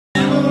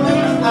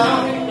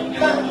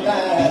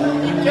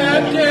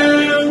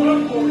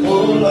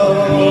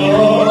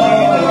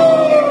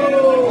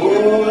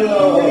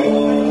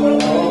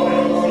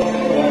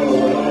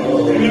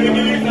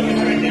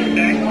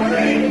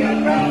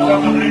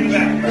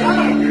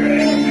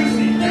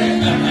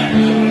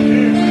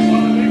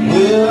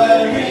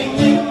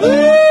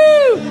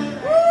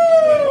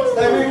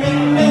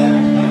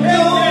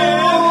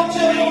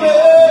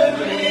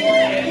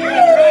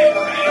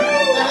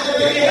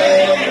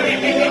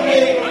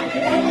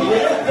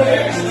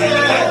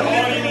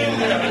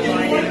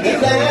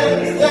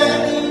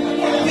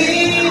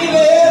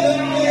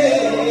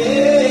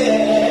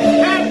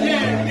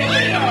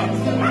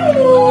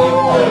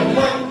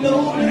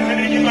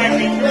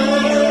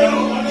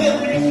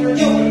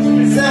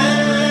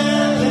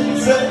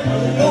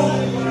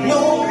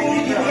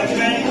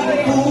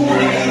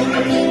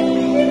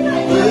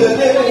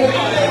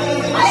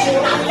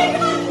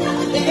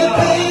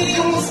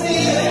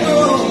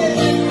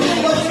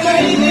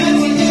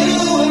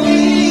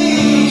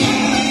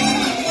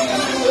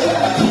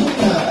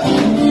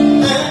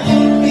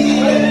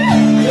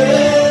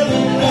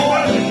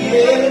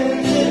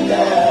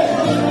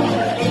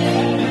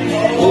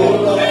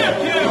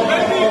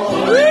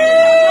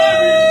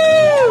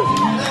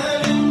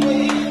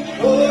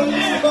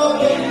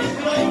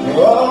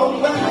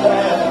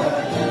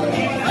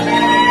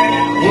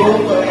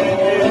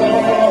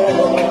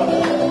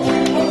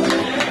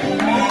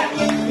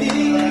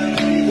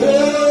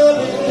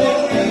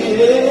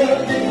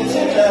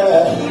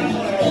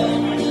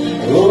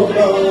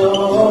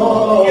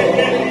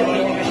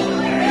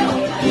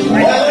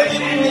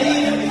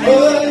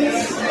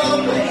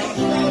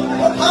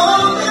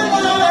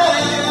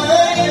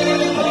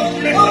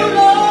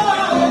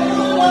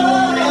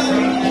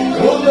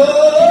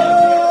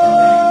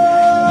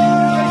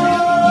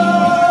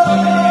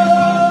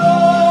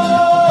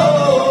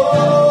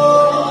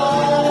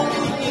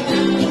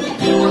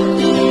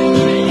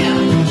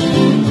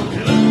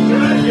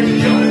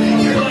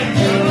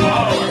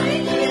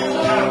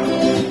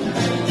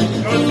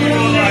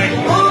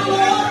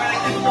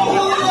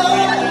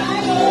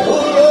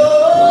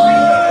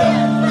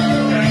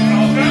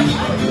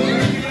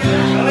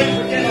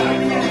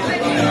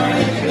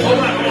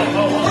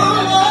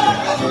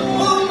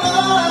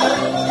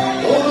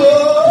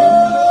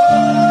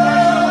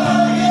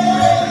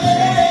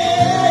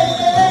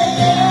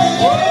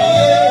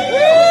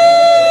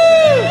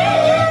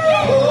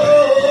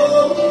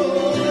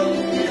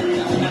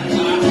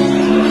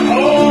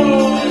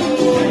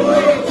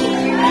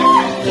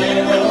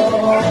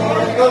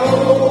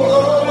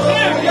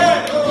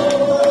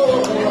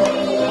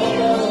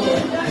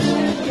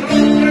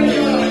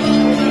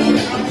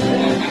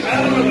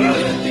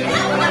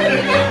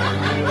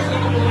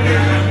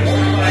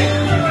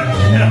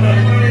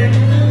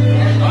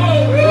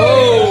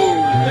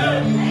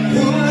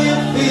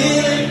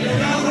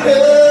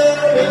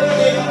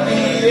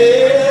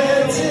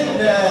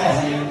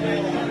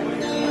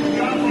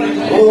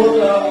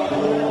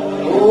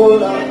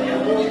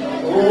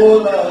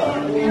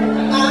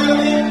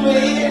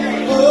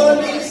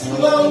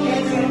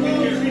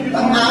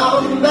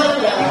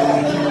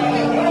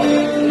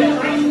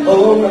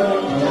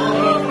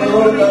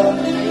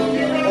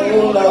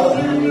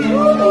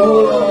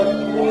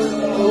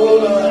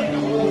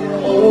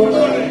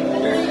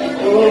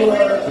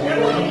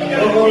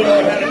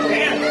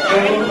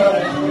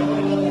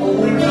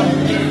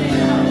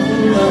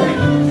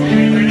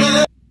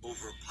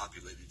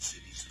Overpopulated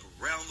cities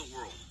around the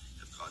world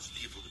have caused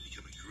people to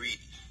become a greedy,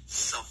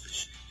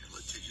 selfish, and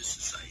litigious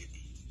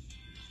society.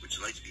 Would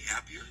you like to be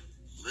happier,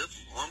 live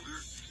longer,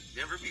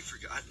 never be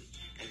forgotten,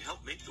 and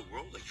help make the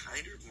world a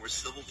kinder, more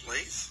civil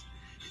place?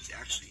 It's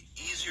actually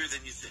easier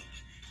than you think.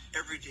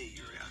 Every day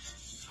you're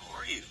asked, how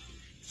are you?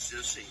 Instead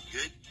of saying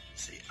good,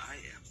 say, I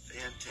am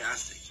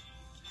fantastic.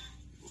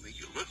 It will make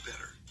you look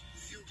better,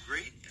 feel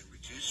great, and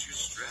reduce your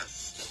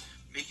stress.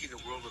 Making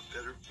the world a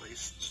better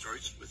place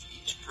starts with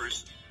each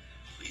person.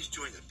 Please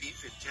join the Be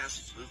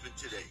Fantastic movement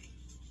today.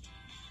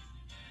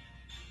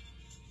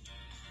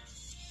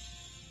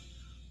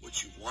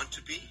 What you want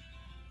to be,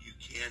 you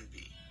can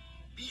be.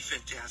 Be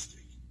fantastic.